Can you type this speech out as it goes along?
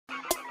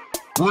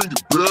Bring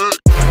it back.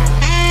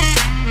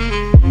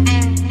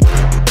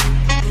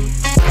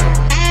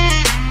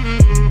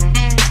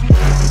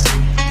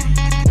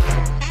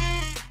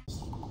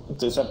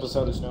 This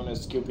episode is known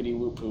as Scoopity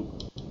Whoop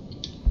Poop.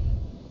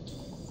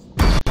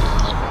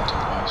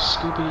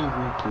 Scoopity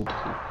whoop whoop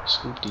whoop.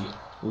 Scoopty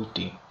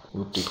whoopty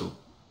whoopty poop.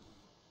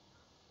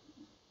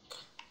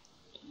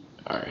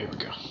 Alright, here we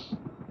go.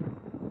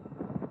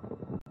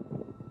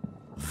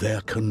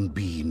 There can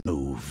be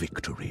no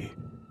victory.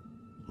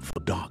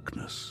 The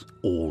darkness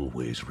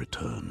always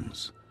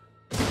returns.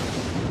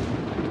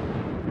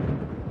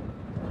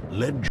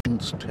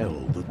 Legends tell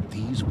that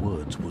these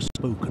words were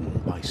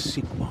spoken by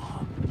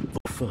Sigmar,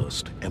 the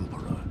first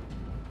emperor.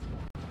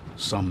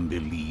 Some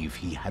believe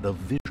he had a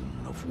vision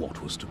of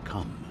what was to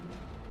come.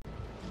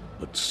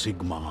 But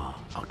Sigmar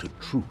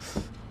uttered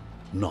truth,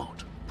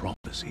 not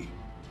prophecy.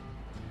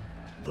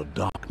 The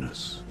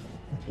darkness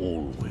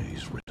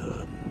always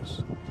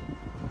returns.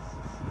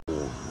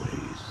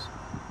 Always.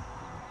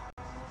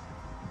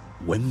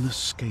 When the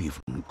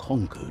Skaven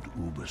conquered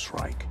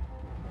Ubersreich,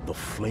 the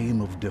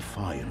flame of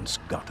defiance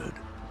guttered.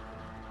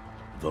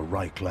 The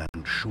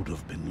Reichland should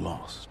have been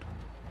lost,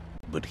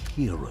 but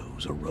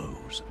heroes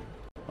arose,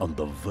 and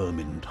the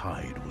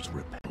Vermintide was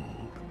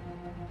repelled.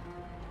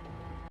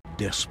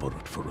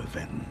 Desperate for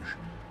revenge,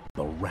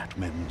 the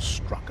Ratmen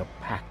struck a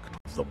pact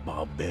with the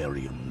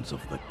barbarians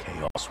of the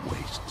Chaos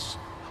Wastes,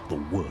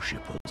 the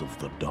worshippers of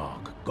the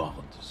Dark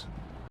Gods.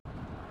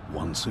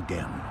 Once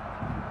again,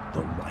 the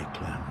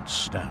Reichland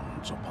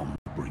stands upon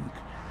the brink.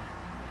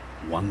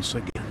 Once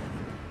again,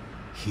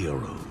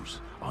 heroes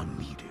are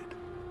needed.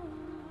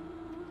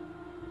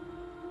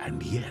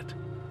 And yet,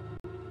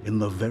 in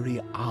the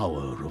very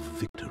hour of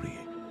victory,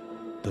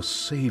 the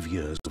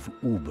saviors of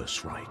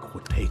Ubersreich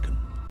were taken,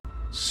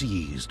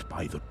 seized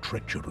by the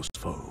treacherous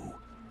foe.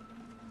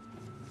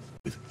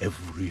 With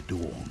every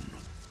dawn,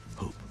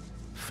 hope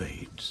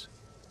fades.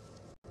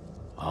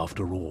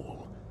 After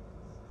all,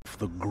 if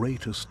the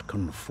greatest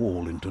can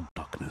fall into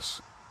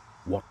darkness,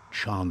 what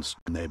chance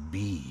can there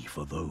be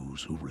for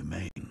those who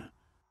remain?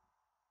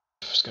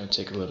 It's gonna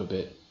take a little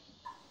bit.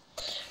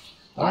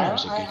 I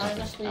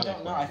honestly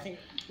don't know. I think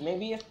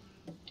maybe if...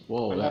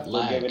 Whoa, that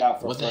lag.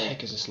 What the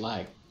heck is this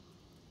lag?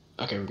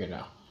 Okay, we're good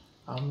now.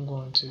 I'm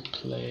going to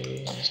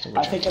play...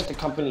 I think if the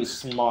company's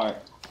smart,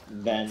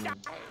 then...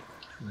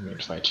 I'm going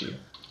to fight you.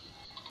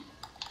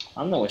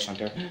 I'm the Witch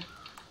Hunter.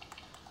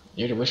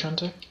 You're the Witch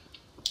Hunter?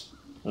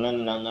 No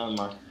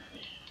more.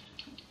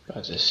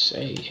 About to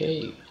say,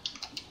 hey,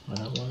 what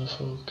a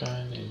wonderful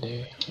kind of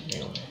day.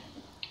 Anyway.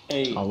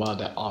 Hey. Oh wow,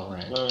 that all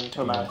right. Learn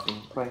to laugh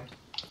and play.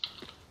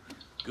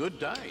 Good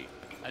day.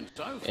 And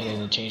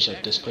then it changed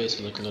up this place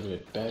to look a little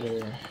bit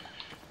better.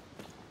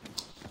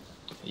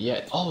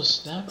 Yeah. Oh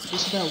snap!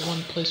 Isn't that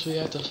one place where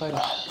you have to fight a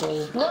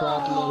whole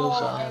crap load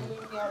of I mean,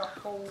 we had a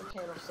whole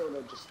can of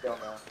soda just still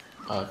now.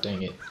 Oh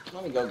dang it!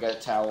 Let me go get a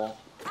towel.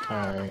 All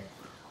right.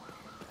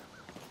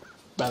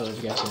 By the way,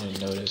 if you guys didn't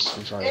notice,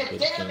 we've already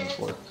played this game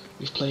before.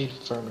 We've played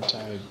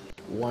Vermintide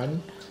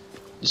 1.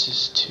 This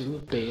is 2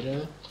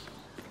 beta.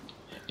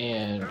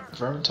 And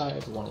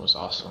Vermintide 1 was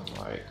awesome.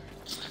 Like,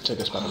 it took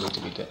us about a week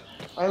to beat that.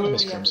 I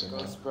literally have a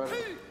ghost, brother.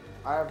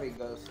 I have a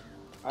ghost.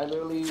 I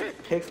literally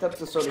picked up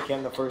the soda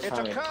can the first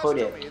time and put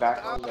it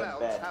back on the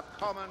bed.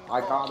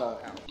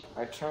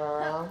 I turn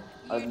around,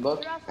 I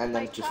look, and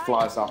then it just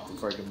flies off the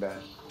freaking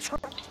bed.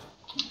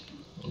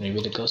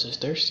 Maybe the ghost is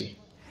thirsty.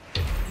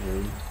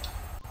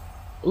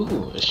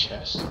 Ooh, a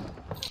chest.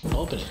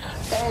 Open it.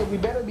 Hey, we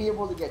better be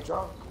able to get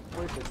drunk.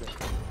 Where is it?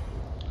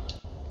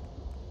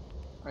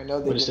 I know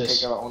they didn't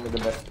take out only the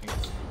best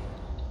things.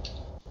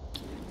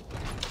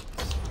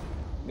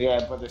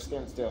 Yeah, but they're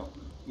staying still.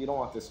 You don't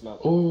want this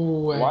smoke.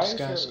 Ooh, I just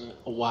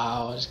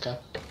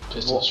got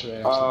pistols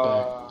right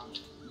off the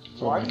back.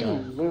 Why do you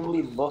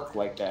literally look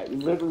like that? You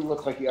literally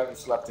look like you haven't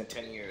slept in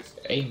 10 years.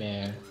 Hey,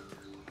 man.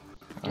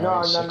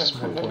 No.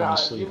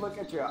 If you look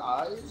at your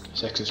eyes...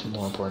 Sex is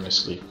more important than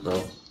sleep,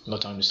 bro. No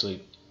time to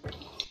sleep.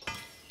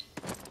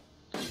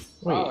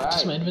 Wait, is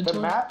this my inventory? The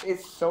map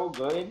is so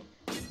good.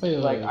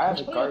 Wait, I have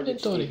a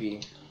garbage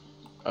TV.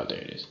 Oh, there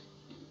it is.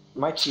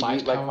 My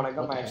TV, like when I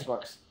got my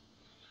Xbox,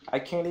 I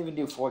can't even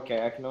do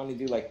 4K. I can only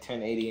do like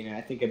 1080, and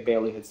I think it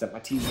barely hits that. My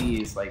TV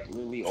is like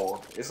really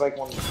old. It's like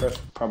one of the first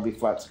probably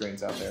flat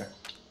screens out there.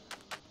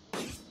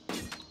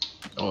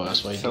 Oh,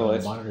 that's why you get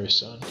a monitor,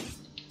 son.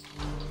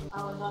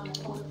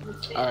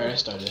 Alright, I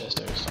started.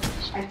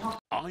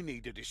 I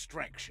need a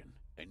distraction,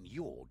 and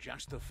you're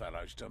just the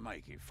fellows to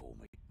make it for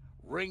me.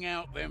 Ring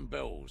out them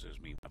bells, as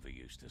me mother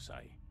used to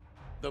say.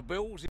 The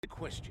bells in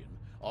question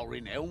are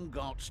in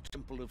Elmgart's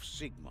Temple of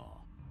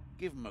Sigmar.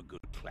 Give 'em a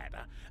good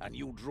clatter, and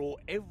you'll draw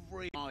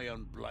every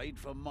iron blade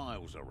for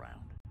miles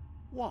around.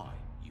 Why,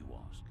 you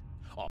ask?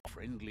 Our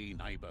friendly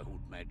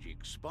neighborhood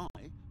magic spy,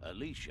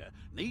 Alicia,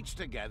 needs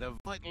to gather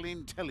vital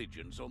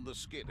intelligence on the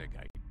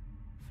Skittergate.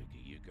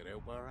 Figure you could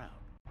help her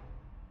out.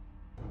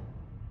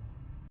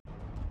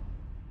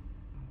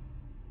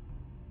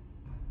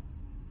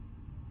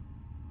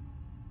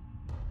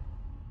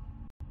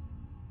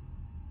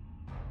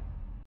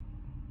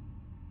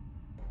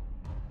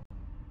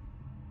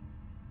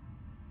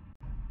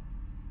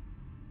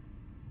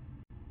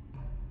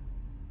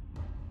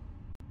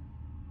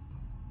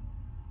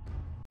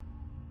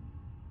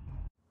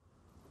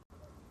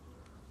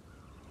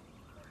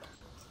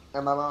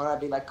 And my mom would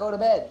be like, go to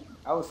bed.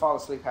 I would fall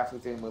asleep halfway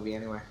through the movie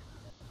anyway.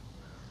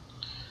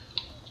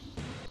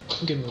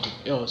 Good movie.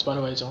 Yo, by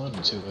the way, it's on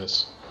to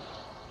this.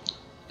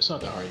 It's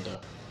not that hard though.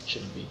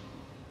 Shouldn't be.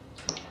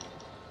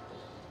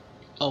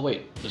 Oh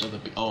wait, there's other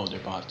oh, they're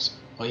bots.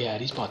 Oh yeah,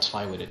 these bots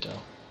fly with it though.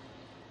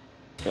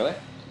 Really?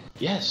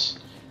 Yes.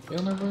 You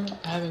remember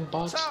having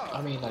bots?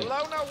 I mean, like,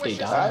 they I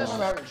died didn't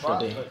remember or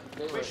bots, they... but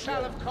they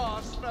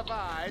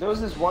were, there was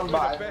this one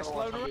bot, I don't know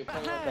what you were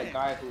playing with that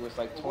guy who was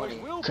like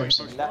 20.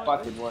 Crimson. And that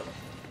bot did what?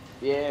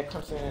 Yeah,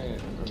 Crimson.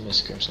 I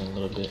miss Crimson a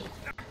little bit.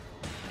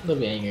 A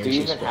little bit angry. Do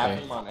you even have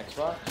him on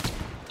Xbox?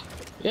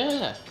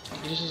 Yeah,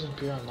 he just doesn't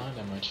appear online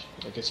that much.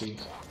 I guess he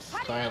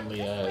finally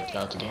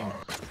got the game.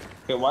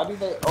 Okay, why did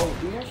they? Oh,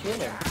 you're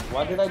human.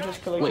 Why did I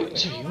just kill a human? Wait,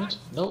 is there humans?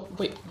 No,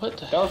 wait, what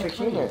the heck? That was a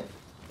human.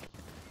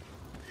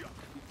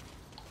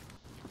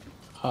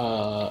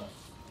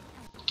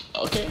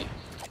 Okay.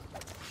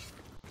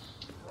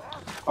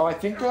 Oh, I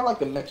think they're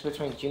like a mix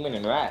between human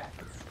and rat.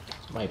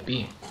 Might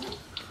be.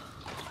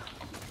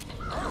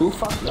 Who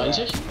fucked No, that? these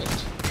are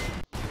humans.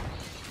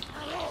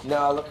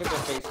 No, look at their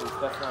faces.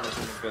 That's not a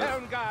human face.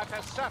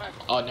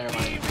 Oh, never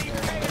mind.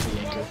 Never mind. They have the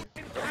anchor.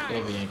 They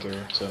have the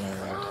anchor, so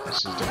never mind. This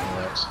is different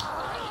rats.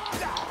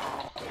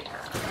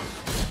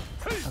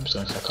 I'm just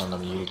gonna start calling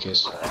them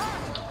Eutychus.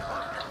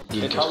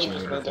 They probably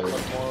just Jr. made them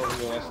look more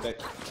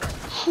realistic.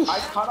 I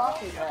cut off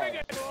his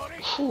head.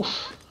 Whew.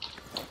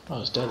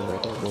 Oh, it's deadly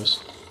right there, boys.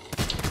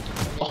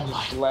 Oh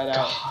my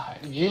god.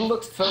 You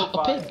look so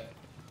A pig. fire.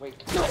 Wait.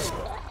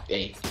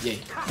 Yay, yay,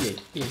 yay,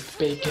 yay,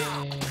 bacon.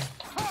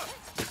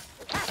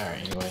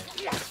 Alright, anyway.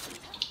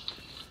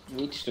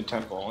 Reached the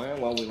temple.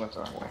 Well, we went the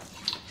wrong way.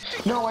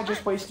 No, I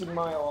just wasted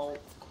my ult.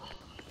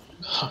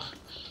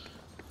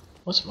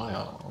 What's my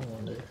ult? I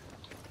wonder.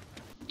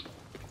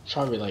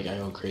 Probably like I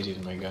go crazy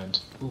with my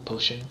guns. Ooh,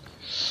 potion.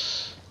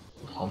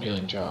 I'm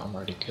healing drought. I'm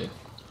already good.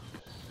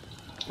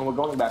 Well, we're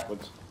going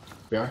backwards.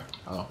 We are?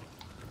 Oh.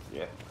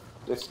 Yeah.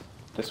 This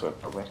way,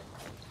 probably.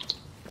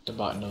 The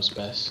bot knows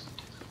best.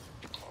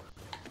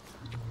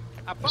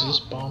 Is this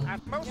bomb? Yeah.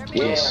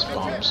 Yes,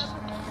 bombs.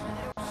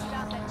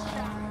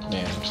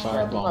 Man,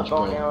 fire bombs, my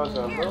bow bro. arrows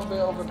are a little bit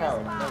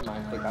overpowered. Never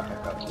mind, they got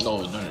back up.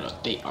 No.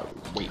 They are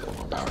way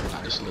overpowered.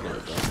 Not just a little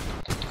bit, bro.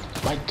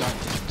 My gun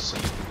is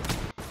insane.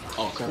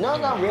 Oh, crap. No,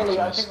 not really.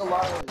 I Fast. think a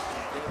lot of games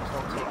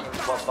don't take in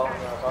what bow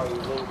arrows are.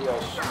 You literally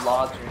are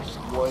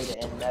slaughtering wood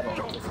and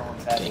metal into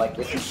someone's head. Like,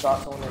 if you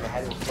shot someone in the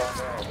head with a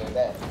bow arrow, they're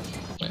dead.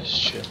 That's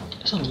true.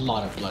 There's a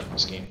lot of blood in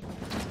this game.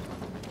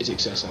 It's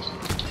excessive.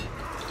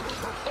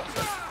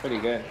 Pretty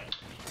good.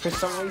 For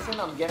some reason,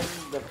 I'm getting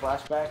the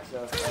flashbacks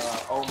of,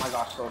 oh my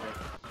gosh, soldier.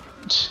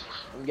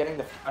 I'm getting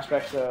the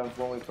flashbacks of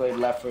when we played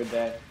Left 4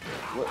 Dead.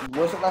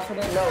 Was it Left 4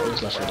 Dead? No, It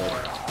was Left 4 Dead.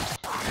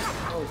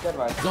 Oh, it's Dead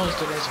Rise. No, it's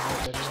Dead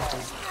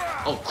Rise.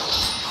 Oh.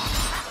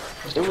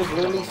 It was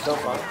really so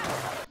fun.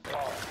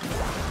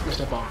 Where's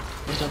that bomb?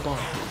 Where's that bomb?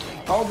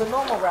 Oh, the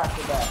normal rats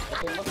are back,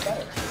 but they look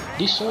better.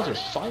 These soldiers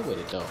fight with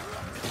it though.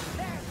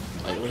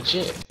 Like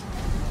legit.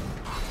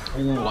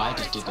 Ooh, I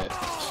just did that.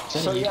 Is that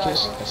So a yeah, I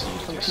Eutychus? think That's a some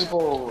Eutychus.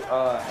 people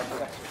had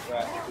sex with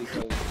rats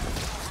because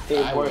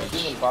they were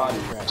human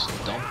bodies. Rats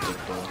dumped it,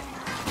 bro.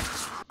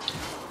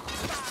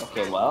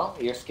 Okay, well,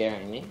 you're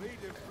scaring me.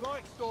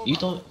 You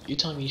telling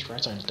me these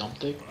rats aren't dump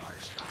dick?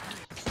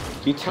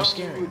 You tell me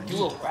scaring you would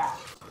do a rat.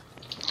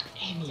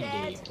 Any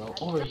day, bro.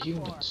 Over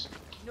humans.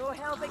 No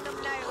helping them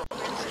now.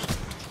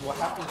 What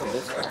happened to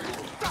this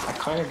guy? I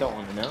kind of don't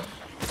want to know.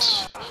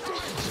 It's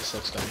a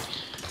sex dummy.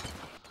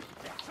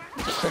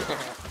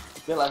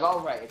 They're like,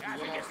 alright, if you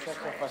want to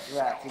sacrifice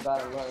rats, you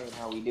gotta learn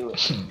how we do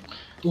it.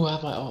 Ooh, I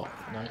have my ult.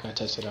 Now I gotta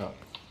test it out.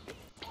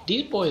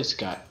 These boys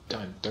got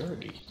done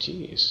dirty.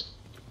 Jeez.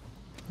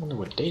 I wonder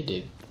what they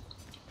did.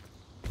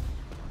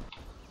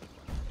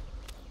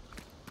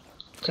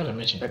 Gotta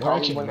mention, They we're probably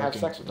actually wouldn't have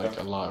working sex with like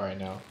them. a lot right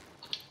now.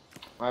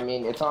 I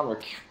mean, it's on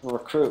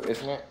recruit,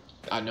 isn't it?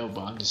 I know,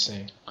 but I'm just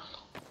saying.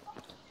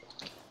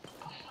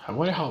 I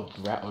wonder how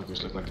rat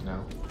ogres look like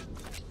now.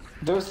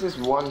 There was this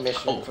one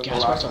mission Oh, from the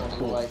gas last rats are one,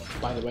 cool.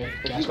 like, By the way,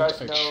 if gas you rats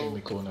guys are know-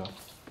 extremely cool now.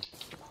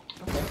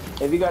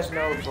 if you guys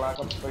know Black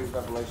Ops 3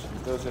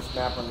 Revelations, there was this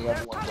map on the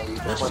other one where you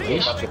just went to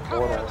a bunch of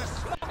portals.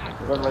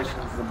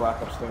 Revelations is the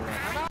Black Ops 3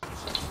 map.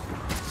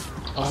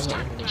 Oh, I have no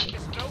ammunition.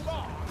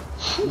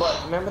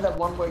 But remember that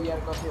one where you had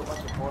to go through a bunch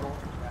of portals?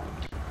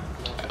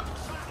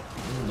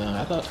 No,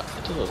 I thought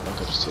it was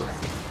Black Ops 2.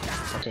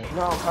 Okay.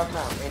 No, I'm talking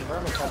about in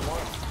Vermintide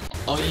 1.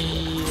 Oh yeah,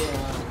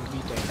 we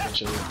beat that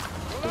eventually.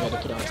 We had to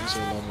put out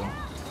easier level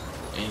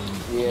and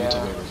Yeah.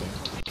 YouTube everything.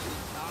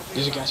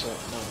 There's a gas rat.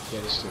 No, yeah,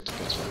 this is the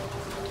gas rat.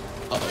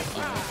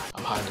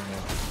 I'm hiding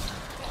now.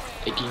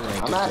 It gave me like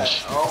I'm good at it.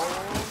 fish. Oh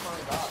my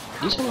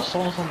god. These ones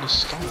falling from the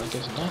sky like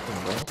there's nothing,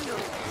 bro.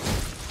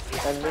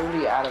 I'm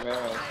literally out of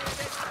arrows.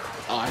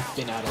 Oh, I've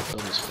been out of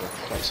buildings for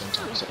quite some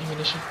time. Is that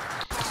ammunition?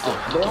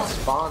 Oh, They don't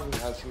spawn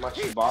as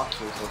much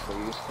boxes as they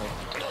used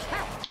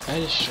to. that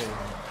is true.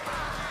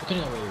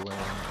 Depending on where you were.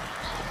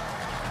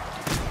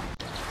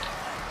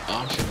 Oh,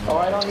 I'm sure. Oh,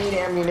 I don't need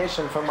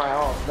ammunition for my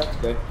ult. That's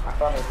good. I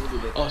thought I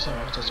needed it. Oh, sorry,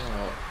 I'm testing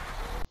my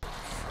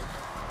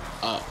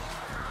ult.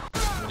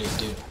 What do they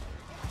do?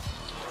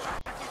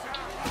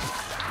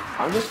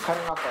 I'm just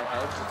cutting off their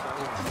heads. It's not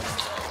even...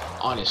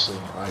 Honestly,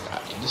 like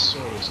this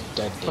sword is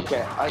deadly.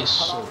 Okay, I it's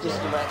cut so off this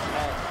deadly. red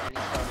head and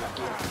he started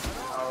healing.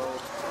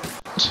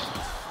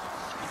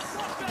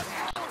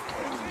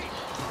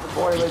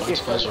 Boy, let's get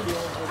Pleasure.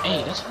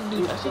 Hey, that's how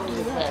dude. That's how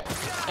dude that.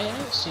 Hey, I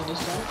haven't seen this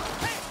guy.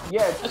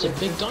 Yeah, that's a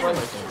big donut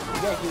right there.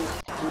 Yeah, he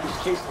was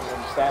chasing me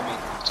and stabbing.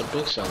 It's a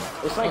big fella.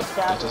 It's like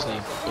That's his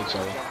name, big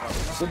fella.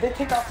 Did they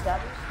take out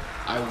stabbers?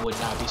 I would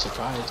not be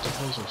surprised. The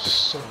hoes are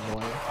so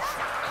annoying.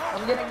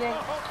 I'm getting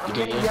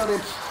yelled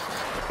at.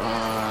 I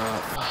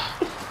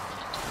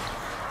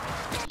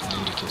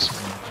need to kiss me.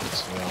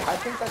 I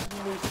think that's the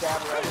new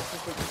stabber. I just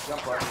think they can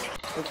jump on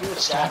it.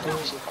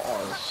 Stabbers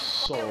are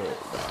so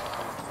bad.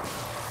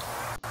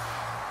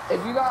 If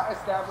you got a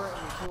stabber and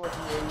you kill with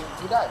an alien,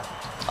 you die.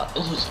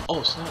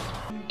 Oh snap.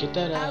 Get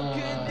that,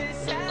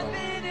 what's it called?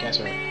 Gas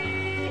right.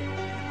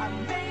 I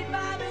made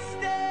my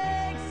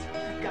mistakes,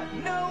 got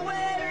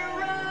nowhere to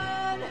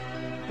run.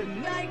 The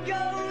night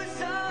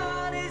goes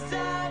on as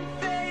I'm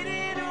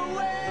fading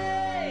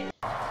away.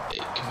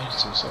 It committed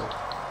suicide.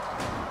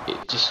 It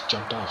just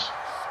jumped off.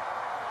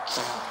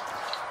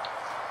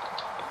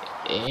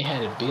 It ain't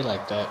had to be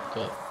like that,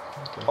 but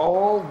okay.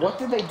 Oh, what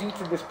did they do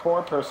to this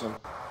poor person?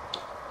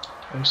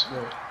 I'm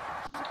scared.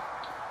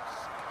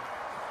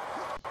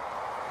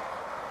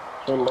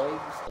 Her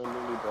legs are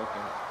literally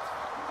broken.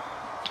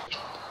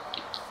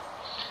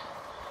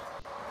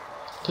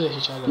 Please,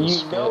 you try to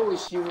spit,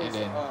 she was, and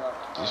then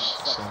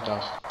just slammed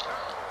off.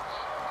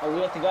 Oh, we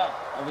have to go.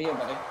 Over here,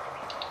 buddy.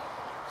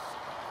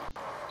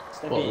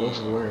 Step in.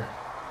 Over where?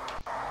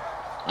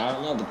 I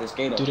don't know, but this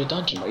gate Do the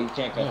dungeon. But you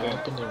can't go yeah, there.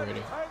 I've been there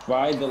already.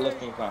 Ride the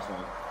lifting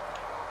platform.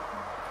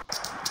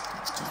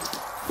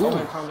 Ooh,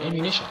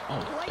 ammunition.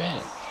 Oh,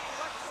 bad.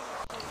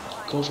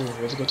 Go over here.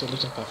 We have to go to the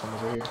lifting platform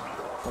over here.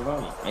 Hold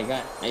on. I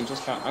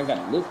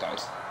got loot,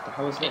 guys. The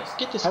hell is this?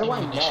 Get this How do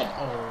ammunition.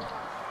 I med?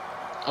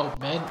 Oh,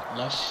 med,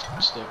 left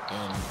stick,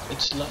 and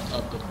it's left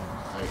up and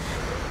right.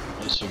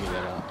 Let's figure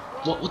that out.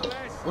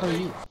 What are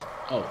you?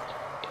 Oh,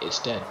 it's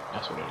dead.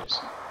 That's what it is.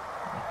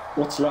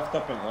 What's left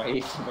up and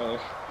right, brother?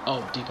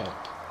 Oh, D-pad.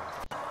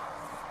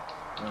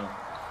 Oh.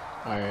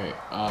 Alright,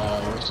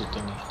 where's the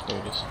thingy? There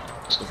it is.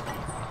 Let's go.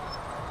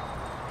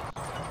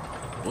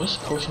 Which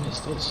potion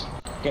is this?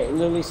 Okay, it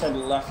literally said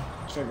left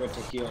trigger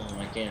to heal him.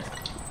 I can't.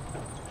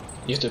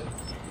 You have to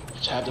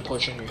have the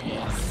potion in your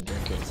hand and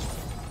then drink it.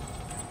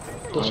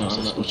 Potion is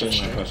I'm potion, the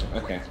right? potion.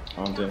 Okay,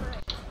 I'll do it.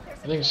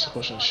 I think it's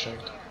potion of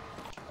strength.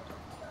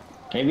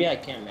 Maybe I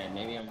can't, man.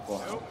 Maybe I'm full.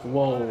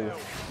 Whoa.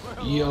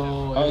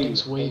 Yo,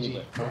 everything's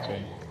wavy.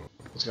 Okay.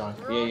 It's gone.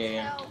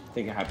 Yeah. I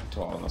think it happened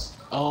to all of us.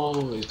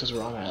 Oh, it's because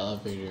we're on an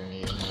elevator.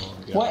 You know,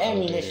 what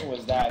ammunition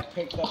was that? I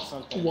picked up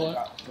something. What? I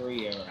got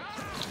 3 arrows.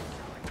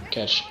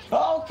 Catch.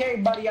 Okay,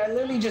 buddy. I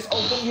literally just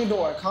opened your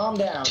door. Calm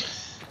down.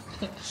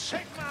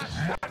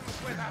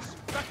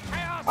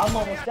 I'm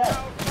almost dead.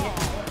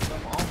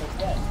 I'm almost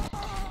dead.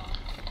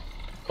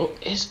 Oh,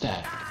 is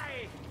that?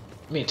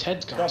 I mean,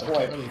 Ted's gone, so I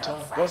can't really tell.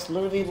 That's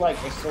literally like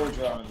a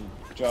soldier on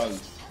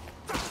drugs.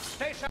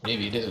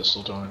 Maybe it is a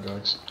soldier on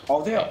drugs.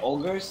 Oh, they are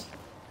ogres?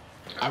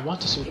 I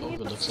want to see what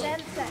ogre looks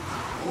like.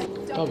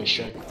 Probably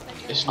Shrek.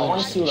 It's I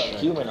want to see what a Shrek.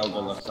 human ogre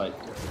looks like.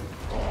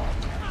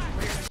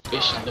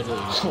 It's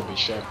literally just gonna be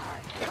Shrek.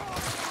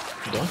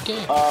 Donkey?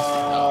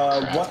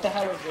 What the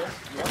hell is this?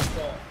 What's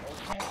the...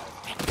 Okay.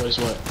 What is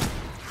what?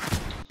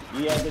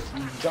 Yeah, this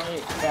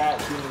giant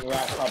fat human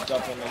rat popped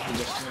up and then he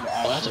just turned to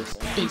Oh, that's ashes a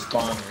and big he's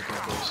gone. bomb.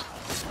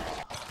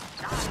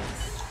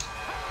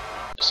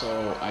 So,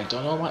 I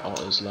don't know what all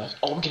is left.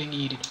 Oh, I'm getting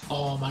eaten.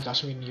 Oh my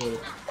gosh, I'm getting eaten.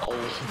 Oh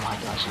my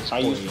gosh, it's I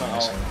used my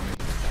ult.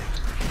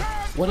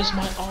 What is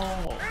my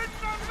all?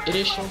 It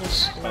is showing a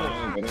skull. I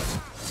don't know, buddy.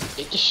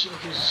 It just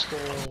shows a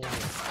skull.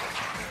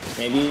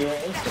 Maybe you're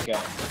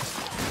insta-kill.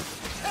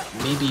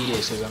 Maybe it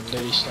is, because I'm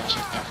literally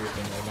stashing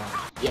everything right now.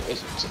 Yep,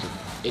 it's a go.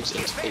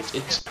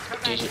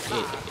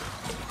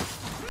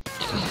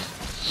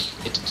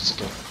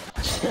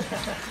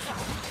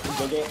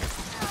 Dig it?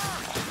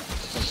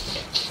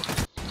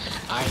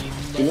 I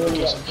You know know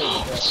there's what?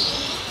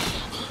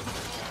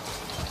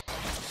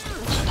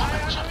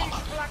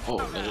 Oh,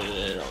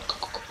 no.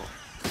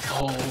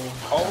 Oh my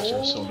gosh,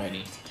 there's so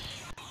many.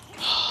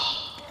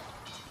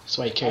 That's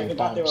why I I carry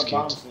forgot there bombs, were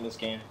kids. bombs in this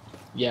game.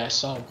 Yeah, I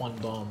saw one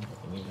bomb,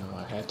 and you know,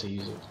 I had to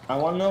use it. I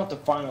want to know what the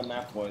final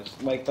map was.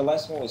 Like, the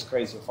last one was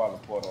crazy with all the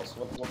portals.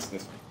 What's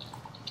this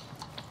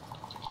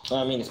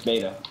one? I mean, it's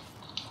beta.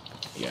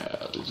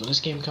 Yeah, when this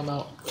game come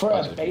out, For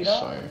it's a gonna be beta,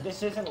 fire.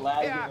 this isn't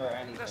lagging or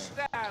anything.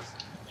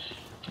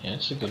 Yeah,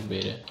 it's a good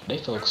beta. They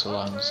focus a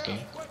lot on this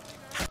game.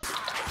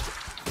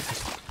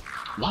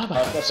 Why am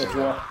I That's a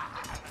draw.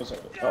 What's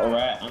it? Oh,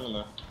 rat. I don't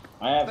know.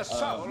 I have,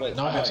 wait.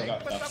 No, I have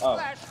got oh.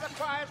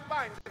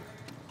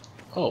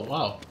 Oh,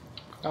 wow.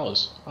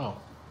 Wow.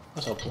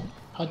 That's helpful.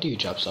 How do you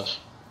drop stuff?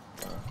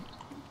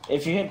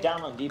 If you hit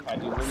down on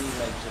D-pad, you really,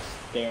 like,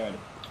 just stare at it.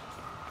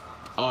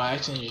 Oh, I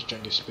accidentally just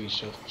drank a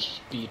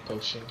speed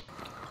potion.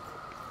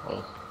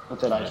 Oh. What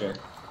did I drink?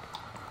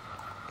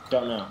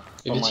 Don't know.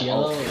 If it's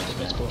yellow, I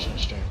think it's potion of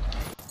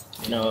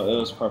strength. No, it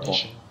was purple.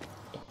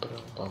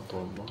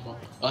 Oh,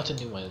 that's a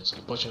new one. It's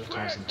a potion of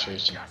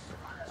concentration.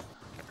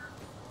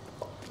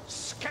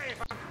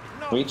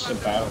 Reach the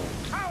battle.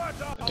 I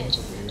think it's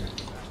over here.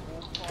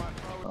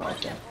 Oh,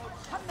 okay.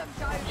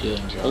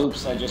 Healing drop.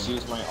 Oops, I just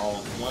used my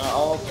ult.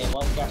 Well, okay,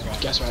 well, gas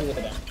right. Gas right. Two of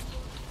them.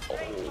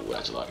 Oh,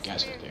 that's a lot of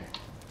gas right there.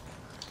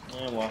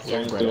 Yeah, well,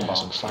 Yeah, through the has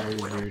some bomb. fiery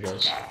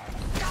weirdos.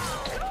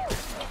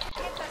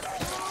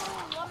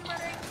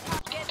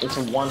 It's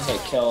a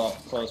one-hit kill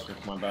up close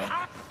with my bow.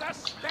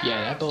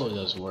 Yeah, that bow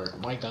does work.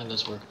 My gun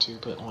does work too,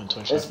 but only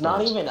 20 It's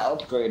not even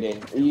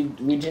upgraded.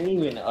 We didn't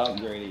even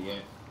upgrade it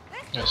yet.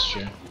 That's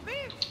true.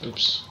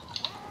 Oops.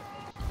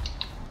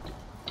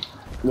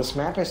 This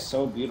map is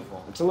so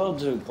beautiful. It's a little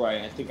too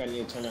bright. I think I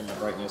need to turn on my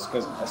brightness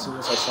because as soon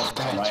as I set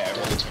the light,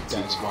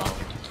 That's wild.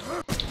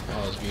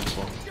 That is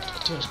beautiful.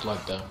 Too much blood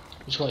though.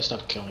 We should probably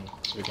stop killing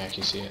so we can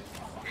actually see it.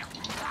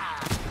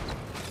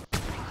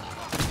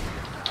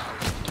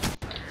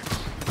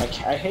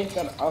 I hate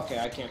that. Okay,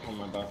 I can't pull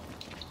my bow.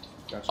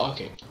 Gotcha.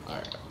 Okay,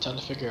 alright. Time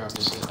to figure out if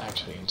this is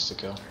actually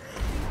insta-kill.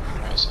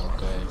 Alright, so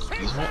good.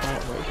 He's my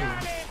ult right here.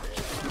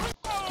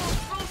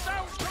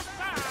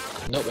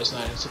 Nope, it's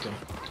not insta-kill.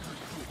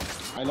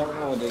 I don't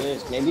know what it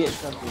is. Maybe it's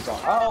something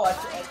else. Oh,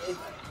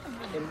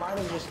 it might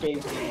have just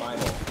gave me my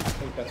ult. I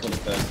think that's what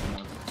it does.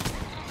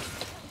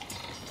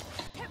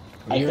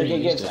 I think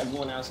it gives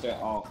everyone else their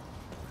ult.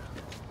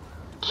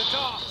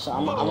 So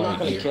I'm not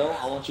gonna kill.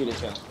 I want you to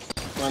kill.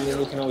 I mean,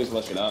 we can always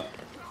look it up.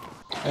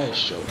 That is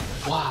show.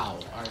 Wow,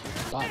 our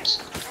bots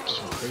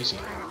just went crazy.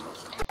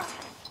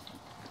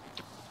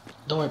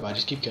 Don't worry about it,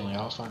 just keep killing.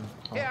 I'll kill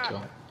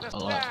a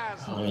lot. I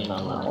don't even know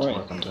how much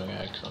work I'm doing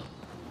actually.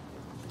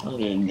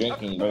 I'm just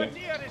drinking, bro.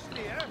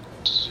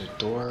 There's a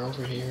door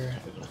over here.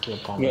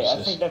 Yeah,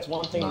 I think that's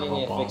one thing they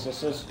need to fix.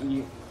 It's just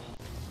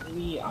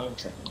I'm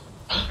tripping.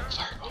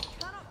 Fireball.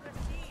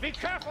 Be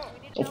careful!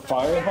 Oh,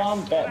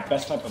 firebomb?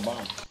 Best type of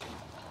bomb.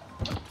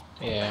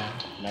 Yeah.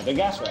 Another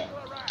gas rat.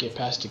 Get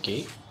past the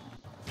gate.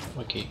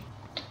 What gate?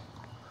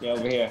 Yeah,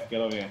 over here. Get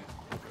over here.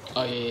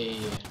 Oh yeah.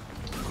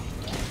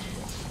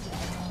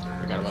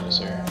 Forgot about this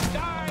area.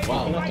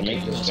 Wow, I'm not gonna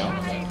make this jump.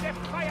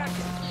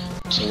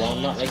 Well,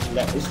 I'm not making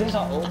that. Is this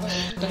all over?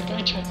 That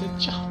guy tried to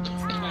jump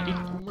and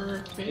I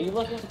murdered Are him. you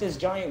looking at this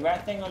giant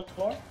rat thing on the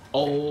floor?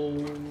 Oh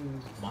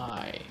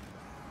my.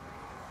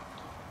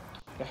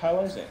 The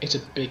hell is it? It's a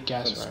big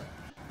gas rat.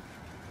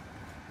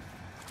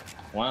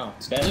 Wow,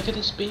 it's dead. Look at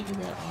this baby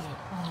rat on it.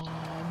 Oh,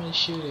 I'm gonna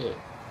shoot it.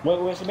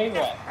 Wait, where's the baby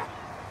rat?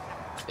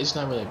 It's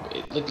not really.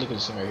 Look at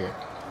this thing right here.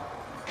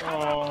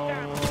 Oh,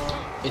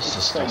 It's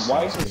disgusting.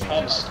 why is his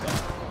head like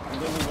that?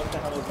 And then what the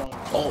hell is wrong?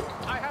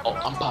 Oh,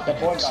 I'm popping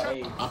The board heads. got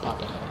AIDS. I'm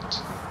popping heads.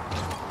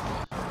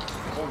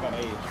 The board got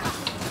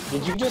AIDS.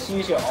 Did you just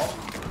use your ult?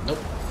 Nope.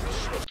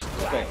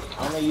 Okay,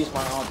 I'm gonna use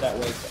my ult that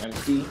way to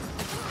empty.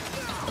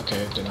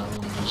 Okay, then I'm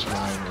gonna use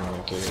mine and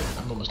I'll get it.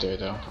 I'm almost there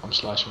though. I'm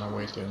slashing my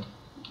way through.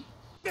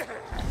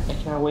 I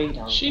can't wait.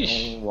 I'm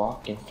Sheesh.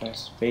 walking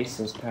fast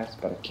spaces past,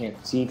 but I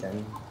can't see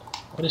them.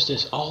 What is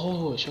this?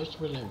 Oh, it shows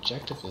where the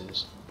objective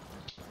is.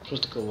 I'm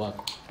supposed to go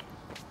up.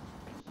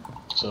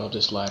 So up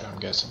this ladder, I'm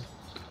guessing.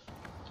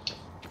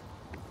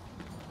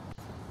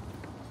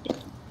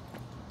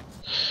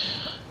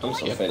 I'm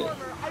so fitted.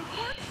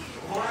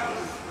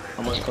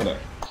 How much could it?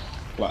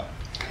 What?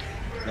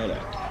 No,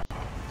 that.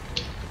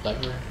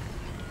 Lever.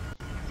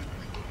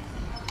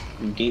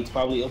 Gate's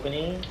probably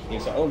opening.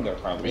 There's an ogre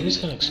probably. Maybe it's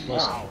gonna explode.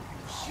 Wow.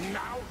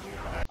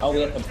 Oh,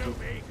 we have to.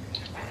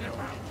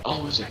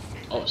 Oh, is it?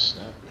 Oh,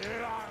 snap.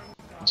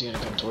 Is he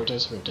gonna come towards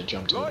us or have to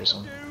jump to it or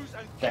something?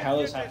 The hell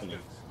is happening?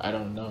 I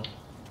don't know.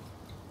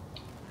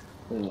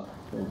 Really?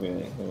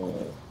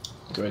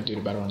 Go ahead and do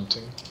the battle on the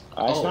thing.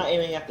 It's not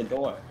aiming at the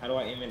door. How do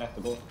I aim it at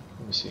the door?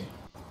 Let me see.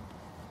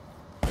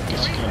 I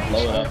guess you can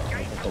blow it up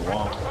with the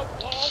wall.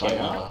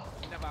 Fire.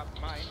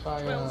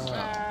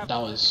 Fire. That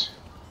was...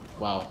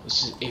 Wow,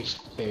 this is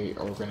a very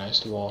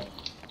organized wall.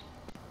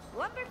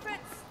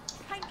 Lumberfoots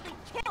kindly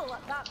kill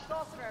that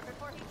sorcerer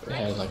before he It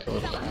has like a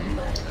little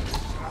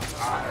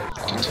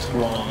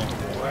Wrong.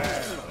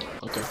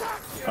 Okay.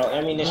 Oh,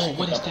 ammunition. Oh,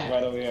 what is that?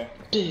 Right over here.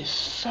 Big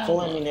Full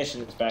fella.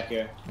 ammunition is back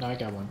here. No, I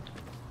got one.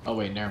 Oh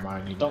wait, never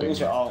mind. I need Don't the big use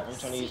your one. ult. I'm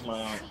trying to use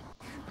my ult.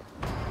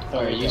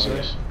 Alright, use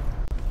yours.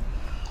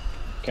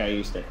 Okay, I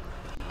used it.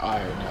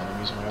 Alright, now I'm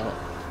using my ult.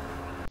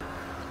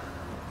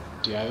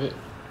 Do you have it?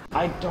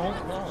 I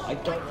don't know. I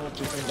don't know what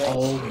you can do.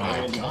 Oh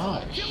my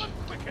gosh.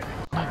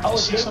 Oh,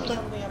 See there's something?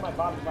 something at my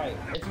bottom right.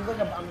 If you look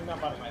up, I mean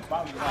not bottom right,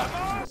 bottom left,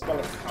 the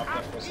skeleton popped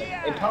up for a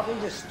second. It probably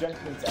just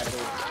strengthens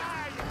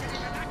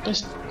every...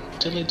 This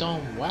till it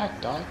don't whack,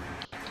 dog.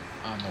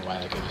 I don't know why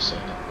I could have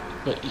said it.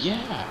 But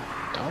yeah,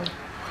 dog.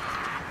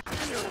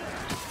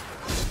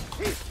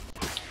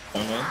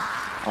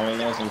 All I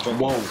know is I'm drinking.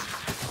 Whoa.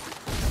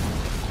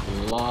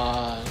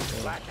 Lot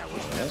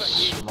of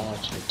small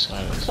chicks.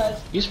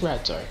 These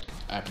rats are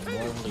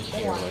abnormally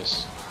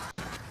hairless.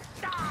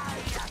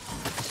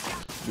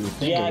 You would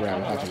think Yeah, a rat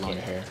would I kinda have like long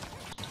it. hair.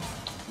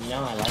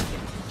 No, I like it.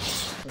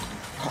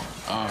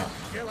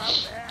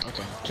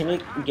 Okay. Can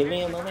you give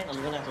me a moment?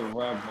 I'm gonna have to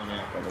rub one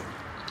out, brother.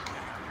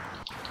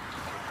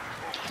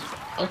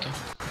 Okay.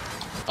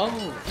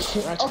 Oh,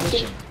 that's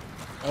glitching.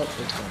 Oh,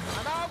 it's going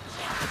on.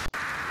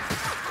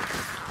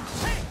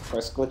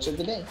 First glitch of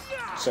the day.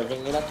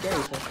 Serving it up there.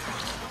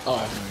 Oh,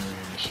 I have no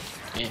ammunition.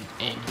 And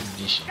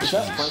ammunition. Is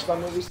that SpongeBob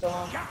movie still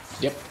on?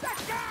 Yep.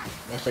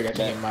 I forgot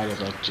that it might have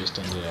like just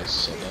ended as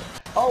said that.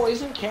 Oh,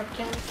 isn't Camp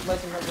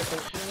Legend of the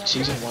Thing?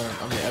 Season 1,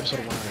 I mean episode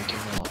 1 already came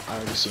out. I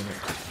already seen it.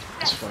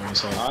 It's funny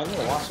as hell. I need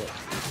to watch it.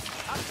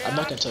 I'm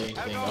not gonna tell you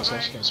anything. I was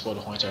actually gonna spoil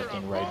the whole entire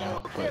thing right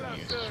now, but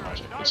you just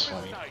watch it. It's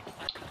funny.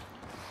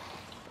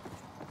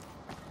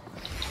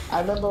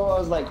 I remember I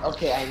was like,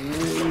 okay, I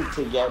need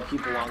to get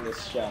people on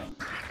this show.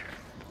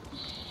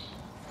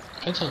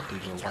 I tell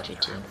people to watch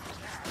it too.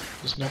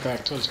 This matter I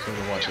told this girl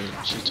to watch it.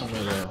 She told me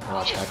to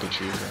watch Happy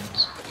Tree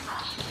Friends.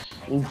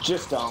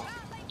 Just don't.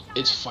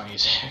 It's funny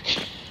as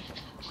heck.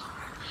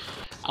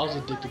 I was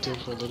addicted to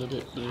it for a little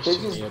bit, but They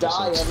just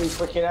die every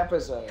freaking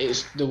episode.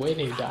 It's the way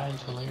they die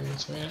is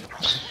hilarious, man.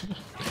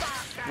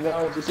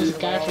 No, This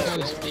guy forgot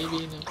his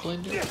baby in a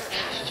blender.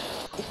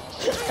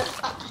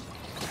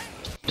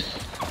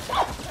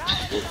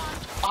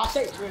 I'll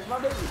say, where's my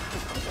baby?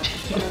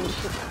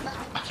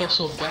 I felt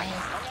so bad.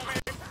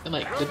 And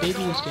like, the baby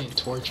was getting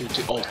tortured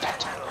too. Oh,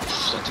 that's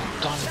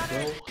a gun,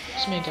 bro.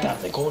 This man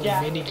got a golden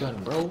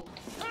minigun, bro.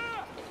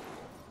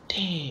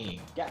 Dang.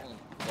 Got me,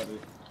 buddy.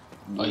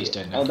 Oh, he's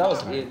dead now. Oh, that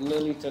was, it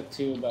literally took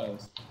 2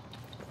 bows.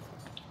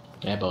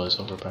 That bow is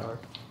overpowered.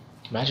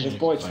 Imagine This if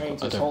boy like,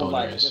 trains his other whole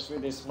life bowlers. just for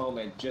this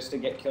moment, just to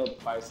get killed in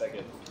 5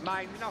 seconds.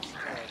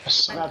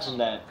 Imagine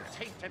that.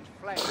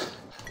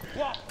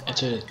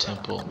 Enter the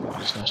temple.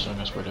 It's not showing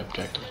us where the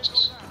objective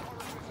is.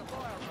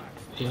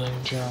 Healing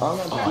gel. I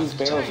don't know if these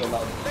barrels are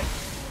low.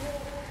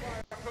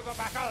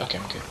 Okay,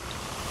 I'm good.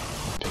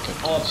 Pick up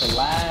Oh, these. it's a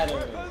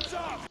ladder.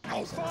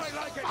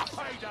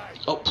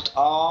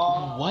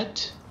 Oh,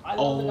 what? I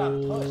literally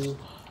got pushed. Oh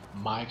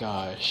my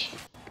gosh.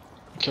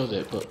 Killed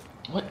it, but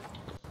what?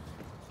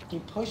 He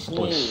pushed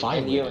Boy, me fire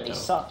and you with and it, he though.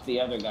 sucked the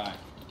other guy.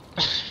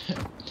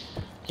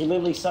 He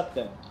literally sucked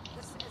him.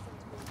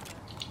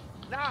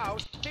 Now,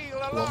 steal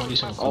Well, I'm gonna do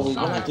some Oh, cool we're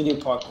gonna have to do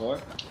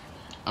parkour.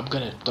 I'm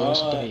gonna throw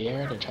something in the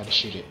air and then try to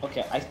shoot it.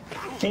 Okay, I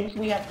think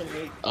we have to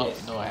make Oh,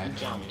 this no, I had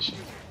jump. ammunition.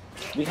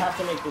 We have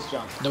to make this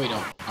jump. No, we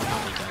don't. I'm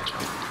not making that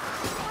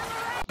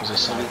jump. There's a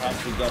So we side.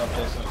 have to get up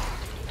this one.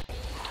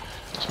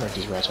 Let's mark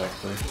these rats right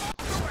quick.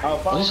 Oh, Oh,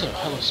 follow these me. are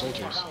hella I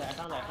soldiers. found it, I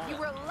found it, I found You it.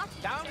 were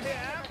lucky down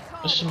here.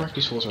 Let's just mark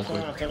these fools right Turn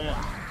quick. around, turn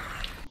around.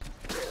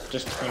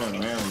 Just turn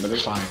around, but They're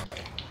it's fine.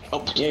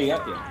 Oh, Yeah, you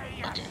got it.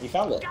 okay. You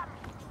found it.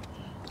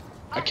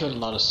 I killed a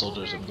lot of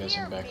soldiers, I'm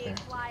guessing, back there.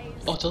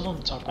 Oh, it's on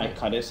the top I right.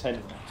 cut his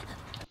head.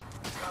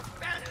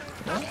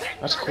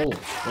 That's cool.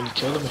 When you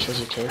kill them, it shows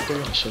your character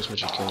and it shows what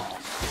you killed.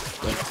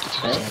 Like,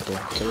 for example,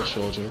 kill a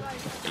soldier,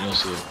 and you'll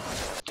see it.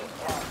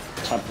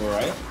 Top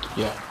right?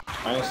 Yeah.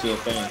 I don't see a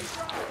thing.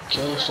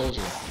 Kill a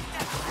soldier.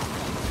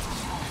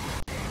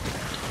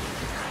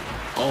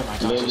 Oh my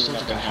god, this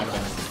soldier's gonna have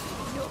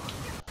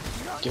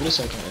that. Give it a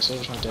second, the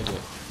soldier's not dead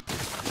yet.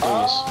 There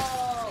he is.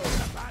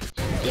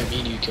 Yeah, me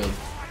and you killed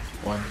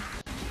one.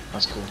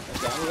 That's cool.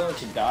 Okay, I'm going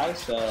to die,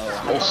 so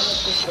how long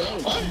is this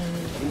thing?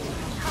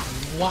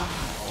 Wow,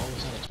 I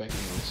was not expecting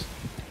this.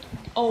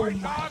 Oh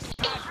my.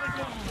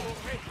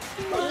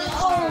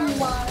 Oh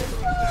my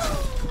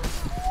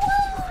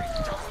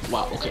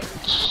Wow, okay.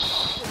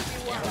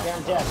 Yeah,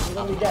 I'm dead. I'm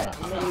literally dead.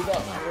 I'm literally dead.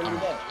 I'm literally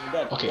dead. I'm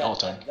dead. Okay, I'm all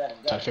dead. time. I'm dead. I'm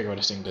Try to dead. figure out what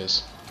this thing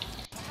does.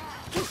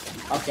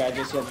 Okay, I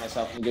just healed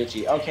myself from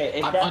Gucci. Okay,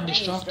 it I'm definitely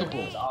indestructible.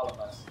 strengthens all of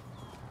us.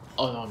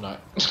 Oh no, I'm not.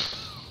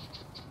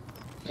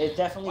 It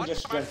definitely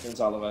just strengthens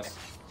all of us.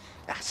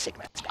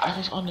 I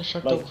was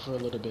indestructible for a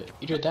little bit.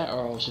 Either that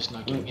or I was just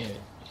not getting hit.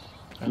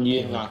 I don't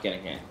You're know. not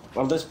getting hit.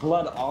 Well, there's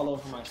blood all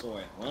over my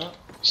sword. Well,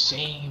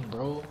 Same,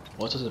 bro.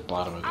 What's at the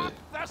bottom of it?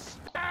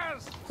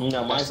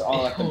 no, mine's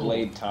all at the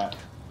blade top.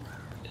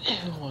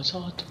 Ew, it's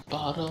all at the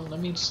bottom. That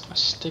means I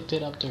sticked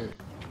it up their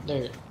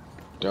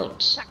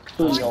throats.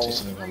 I was gonna say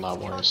something a lot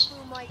worse.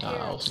 Nah,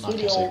 I was not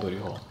gonna say booty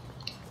hole.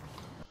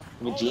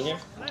 Regina?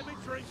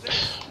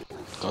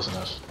 Close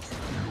enough.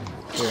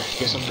 Here,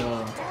 get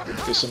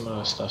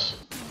some stuff.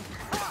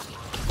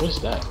 What is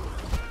that?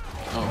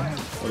 Oh,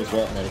 What is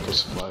that? medical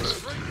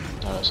supplies.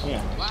 No, that's not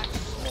Yeah. nice.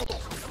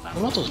 What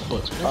about those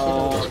books? We never figured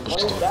out what those What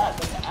books is did. that?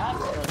 That's an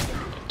axe.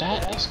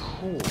 That is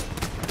cool.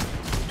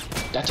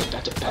 That's it.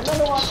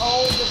 Another one.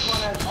 Oh, this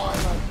one has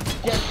armor.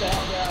 Get the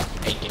hell down.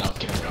 Hey, get out.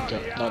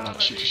 No,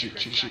 shoot.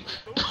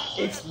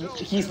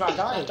 He's not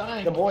dying.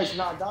 dying. The boy's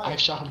not dying. I've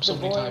shot him so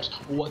The many boy- times.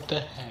 What the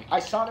heck? I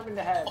shot him in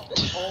the head.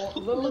 Oh,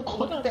 look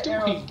what at I'm the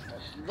arrows. doing.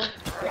 Look,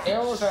 the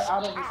arrows are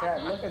out of his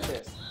head. Look at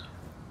this.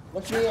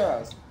 Look at the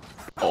arrows.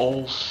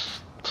 Oh.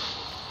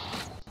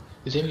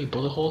 Is there any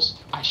bullet holes?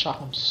 I shot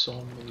him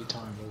so many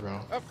times, bro.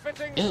 A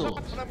fitting Ew.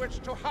 spot from which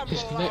to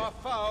His humble neck our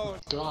foes.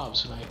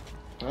 throbs when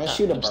When I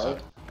shoot a I'm bird, stuck.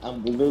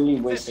 I'm literally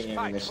This wasting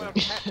fight ammunition. will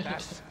test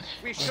us.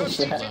 We should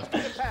be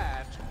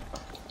prepared.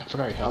 I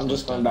forgot your health I'm was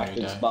just going down back when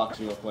to you this died. box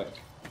real quick.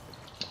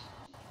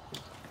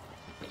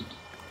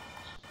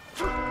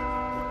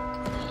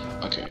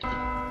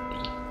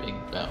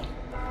 bell.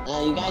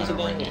 You guys are Gotta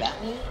going ring to it.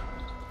 bat me?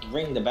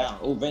 Ring the bell.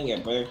 Oh, ring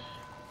it, bro. You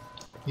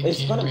It's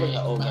can gonna bring ring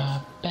the ogres.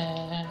 my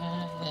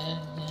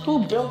bell.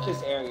 Who built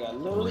this area?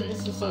 Literally, this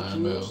Ring is so my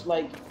huge. bell.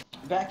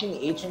 Like, back in the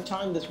ancient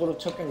time, this would have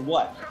taken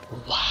what?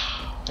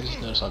 Wow. I just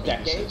noticed how big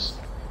this Decades? is.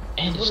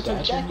 And the This would've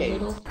took statue in the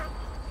decades. middle.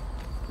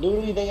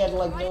 Literally, they had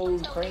like no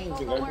cranes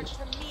or garbage.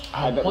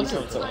 I bet we wonder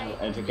sound if so I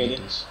educated.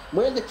 need this.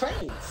 Where are the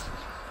cranes?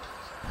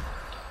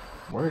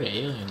 Where are the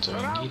aliens?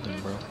 I need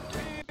them, bro.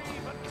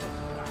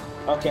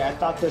 Okay, I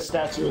thought the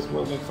statue was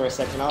moving for a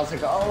second. I was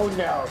like, oh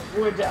no,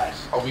 we're done.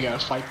 Oh, we gotta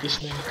fight this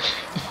thing.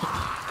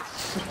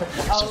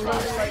 I was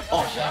literally like,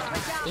 Oh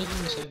heck! They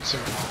didn't say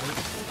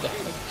survive. The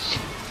heck?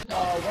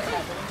 what's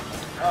happening?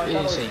 Oh, It that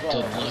didn't was say slow.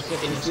 good I was luck. just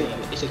It didn't say.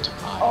 assuming. It said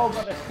survive. Oh,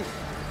 brother.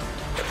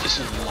 This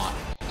is a lot.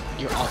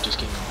 Your alt just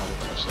came in harder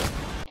than us.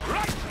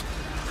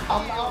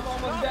 I'm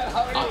almost dead.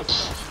 Hurry.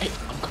 Hey,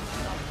 I'm coming.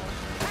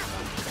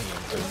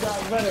 It's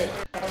not better.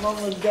 I'm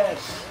almost dead.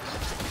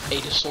 Hey,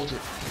 this soldier.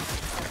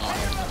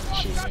 Oh,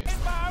 shoot me.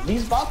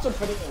 These bots are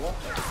putting in work.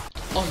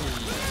 Oh,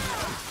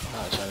 yeah.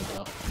 Not trying to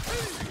go.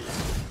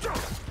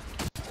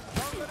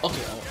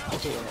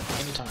 Okay,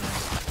 anytime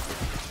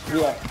now.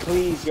 Yeah,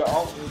 please, your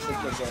ult needs to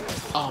kick in.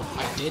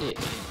 I did it,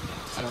 man.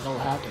 I don't know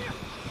what happened.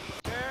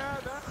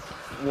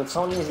 Well,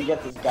 someone needs to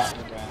get this guy in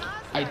the ground.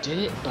 I did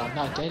it, but I'm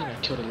not dead and I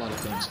killed a lot of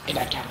things. And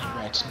I got any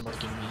rats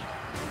murking me.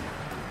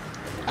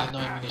 I have no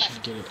ammunition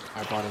to get it.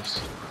 Our bot is.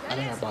 I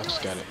think our bot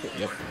just got it.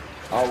 Yep.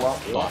 Oh, well.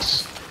 Yeah.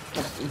 Boss.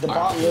 The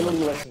bot literally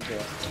listened to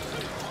us.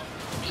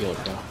 I'm healed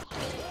though.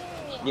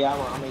 Yeah, I'm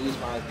gonna use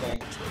my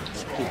thing.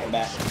 Keep him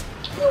back.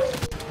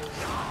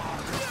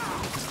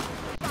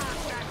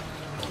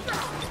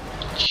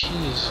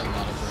 Jeez, a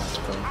lot of rats,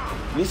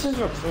 bro. This is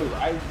recruit.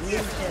 I really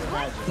can't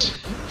imagine.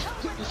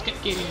 This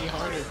can't get any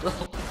harder, bro.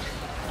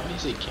 I mean,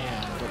 it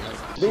can, but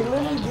like. They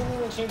literally didn't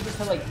even change it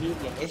to like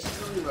medium. It's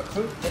literally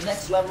recruit. The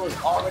next level is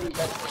already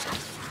better.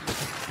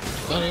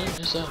 But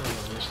it's not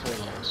like there's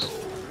 4 levels.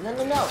 No.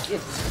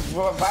 It's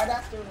right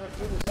after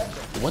recruit is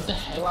veteran. What the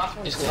The last heck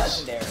one is is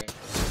this? legendary.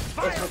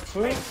 It's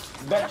recruit,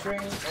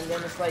 veteran, and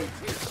then it's like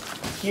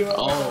hero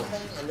or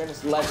something, and then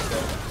it's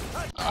legendary.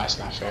 Oh, that's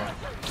not fair.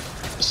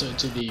 So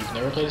it's either you've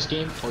never played this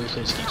game, or you've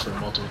played this game for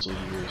multiple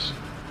years.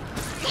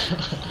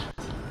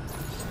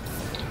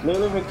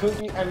 Literally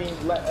recruit. I mean,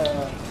 what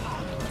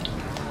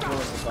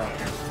was it called?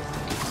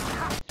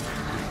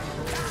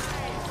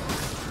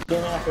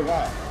 Then I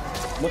forgot.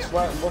 What's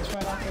right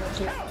after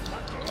recruit?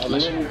 I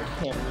literally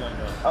can't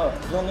remember. Oh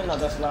no,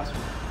 that's the last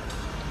one.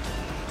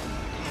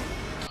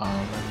 I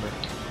don't remember.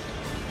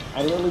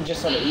 I literally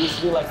just said it used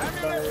to be like the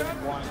third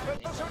one.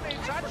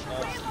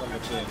 Now it's number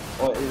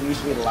 2. Or it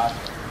used to be the last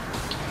one.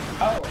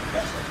 Oh,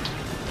 that's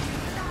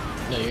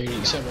it. No,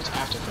 you said what's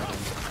after Dragon.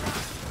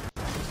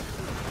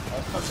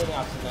 Something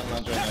else and then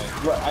legendary.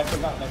 But I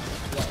forgot that.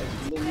 Yeah,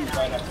 it's literally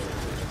right after it.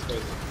 It's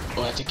crazy.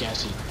 Oh, that's a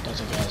gassy. That's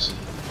a gassy.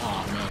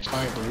 Oh man,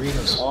 fire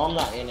burritos. Oh, I'm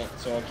not in it,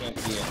 so I can't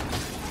see it.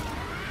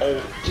 Oh,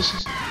 this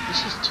is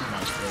too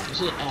much, bro.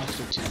 This is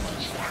actually too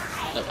much.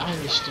 Like I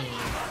understand.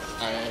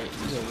 Alright,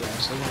 yeah,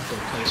 so they want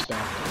their place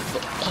back,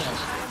 but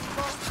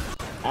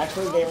whatever.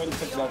 Actually, they already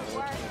took it over.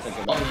 We're trying to take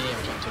it Oh back. yeah,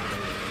 I'm trying to take it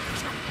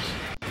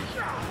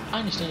back. I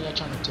understand you're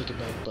trying to take it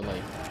back, but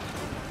like,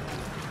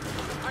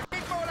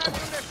 come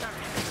on.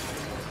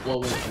 Well,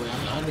 wait,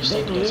 I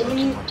understand you guys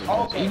Literally? want to come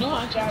on to it. Okay. You know,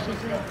 I'm trying to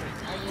figure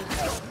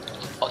out.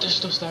 Oh, there's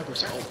still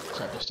stabbers. Oh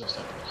crap, there's still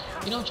stabbers.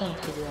 You know, I'm trying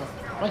to figure out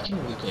why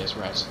can't we play as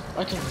rats?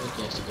 Why can't we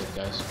play as the good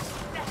guys?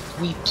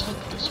 We took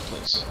this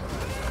place.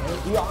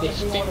 You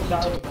honestly They want to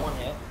die took with it. one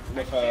hit?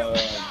 With a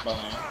bow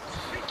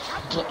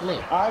hand? But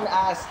look, I'm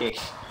asking.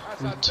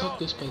 we took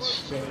this place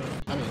fair.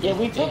 I mean, Yeah,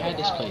 we they took had it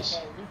this out, place.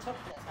 okay. We took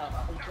it out.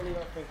 I really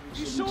don't think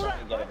we should be trying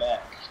to get it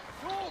back.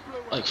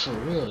 Like for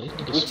real, they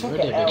think We it's took worth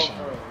it a out big for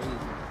shot. a reason.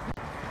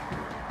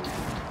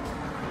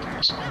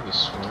 It's not a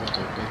swear to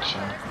a big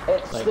shot.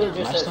 It's Like still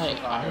just last a-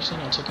 night, I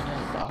understand I took an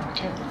L, but I don't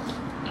care.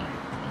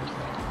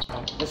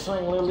 No. The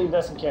swing literally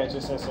doesn't care, it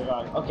just says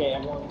survive. Okay,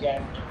 everyone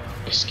get.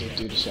 Escape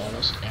through the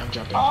shadows, and I'm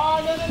jumping.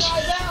 Oh, no,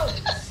 I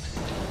don't!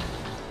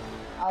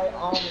 I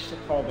almost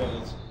took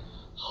probabilities.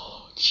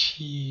 Oh,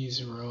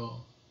 jeez, bro.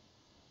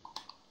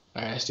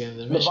 Alright, that's the end of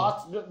the The mission.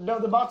 bots, no,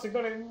 the bots are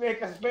gonna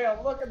make us fail.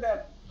 Look at them.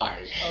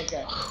 Alright.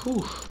 Okay.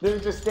 Whew. They're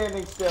just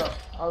standing still.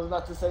 I was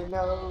about to say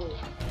no.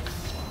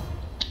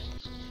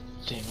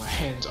 Dang, my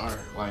hands are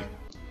like,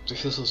 they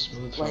feel so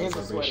smooth My from the hands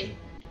are vibration.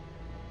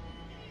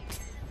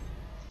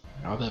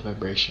 All that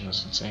vibration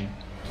was insane.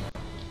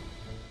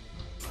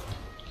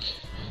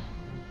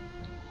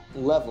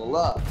 Level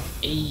up.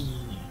 Ayy.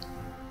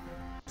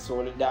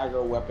 Sword and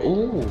dagger weapon.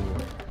 Ooh.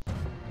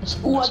 That's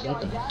a Ooh, nice I got a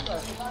weapon. dagger. I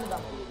forgot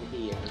about my little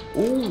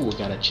here. Ooh,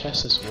 got a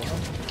chest as well.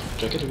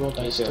 Do I get to roll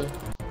dice too. still?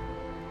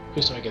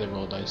 Please don't I get to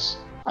roll dice.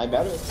 I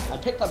better. I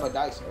picked up a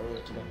dice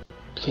earlier today.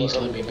 Please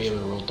Or let me earlier be today.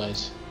 able to roll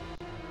dice.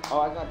 Oh,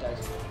 I got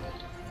dice.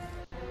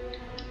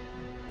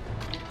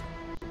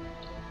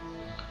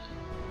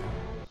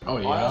 Oh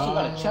yeah. Oh, I also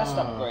got a chest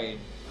upgrade.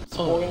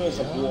 Spoilers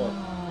of war.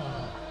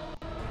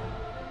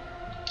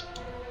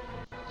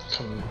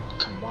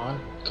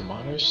 Come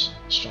on, Warhammers,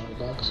 stronger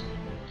box.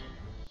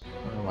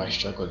 I don't know why I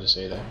struggled to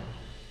say that.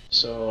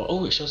 So,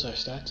 oh, it shows our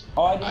stats.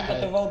 Oh, I didn't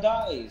get the roll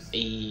dice.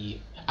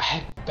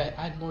 I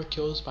had more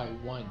kills by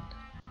 1.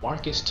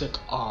 Marcus took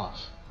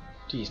off.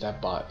 Jeez,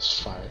 that bot is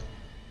fire.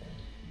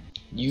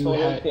 You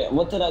had.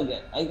 What did I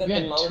get? I got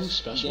the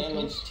most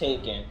damage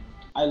taken.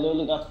 I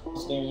literally got the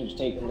most damage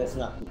taken. That's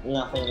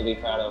nothing to be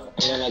proud of.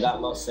 And then I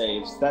got most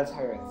saves. That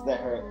hurts. That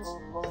hurts.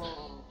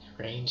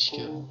 Range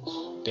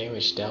kills,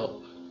 damage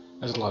dealt.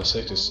 That's a lot of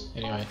sixes.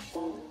 Anyway,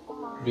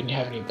 we didn't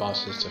have any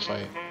bosses to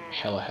fight.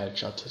 Hella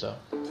headshot to them.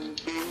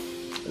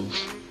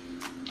 Oof.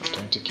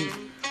 Turn to keep.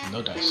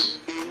 No dice.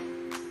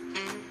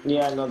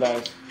 Yeah, no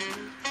dice.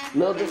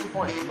 Little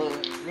disappointing,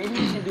 but maybe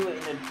you should do it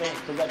in advance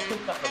because I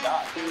picked up a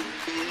die.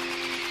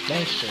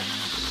 Nice.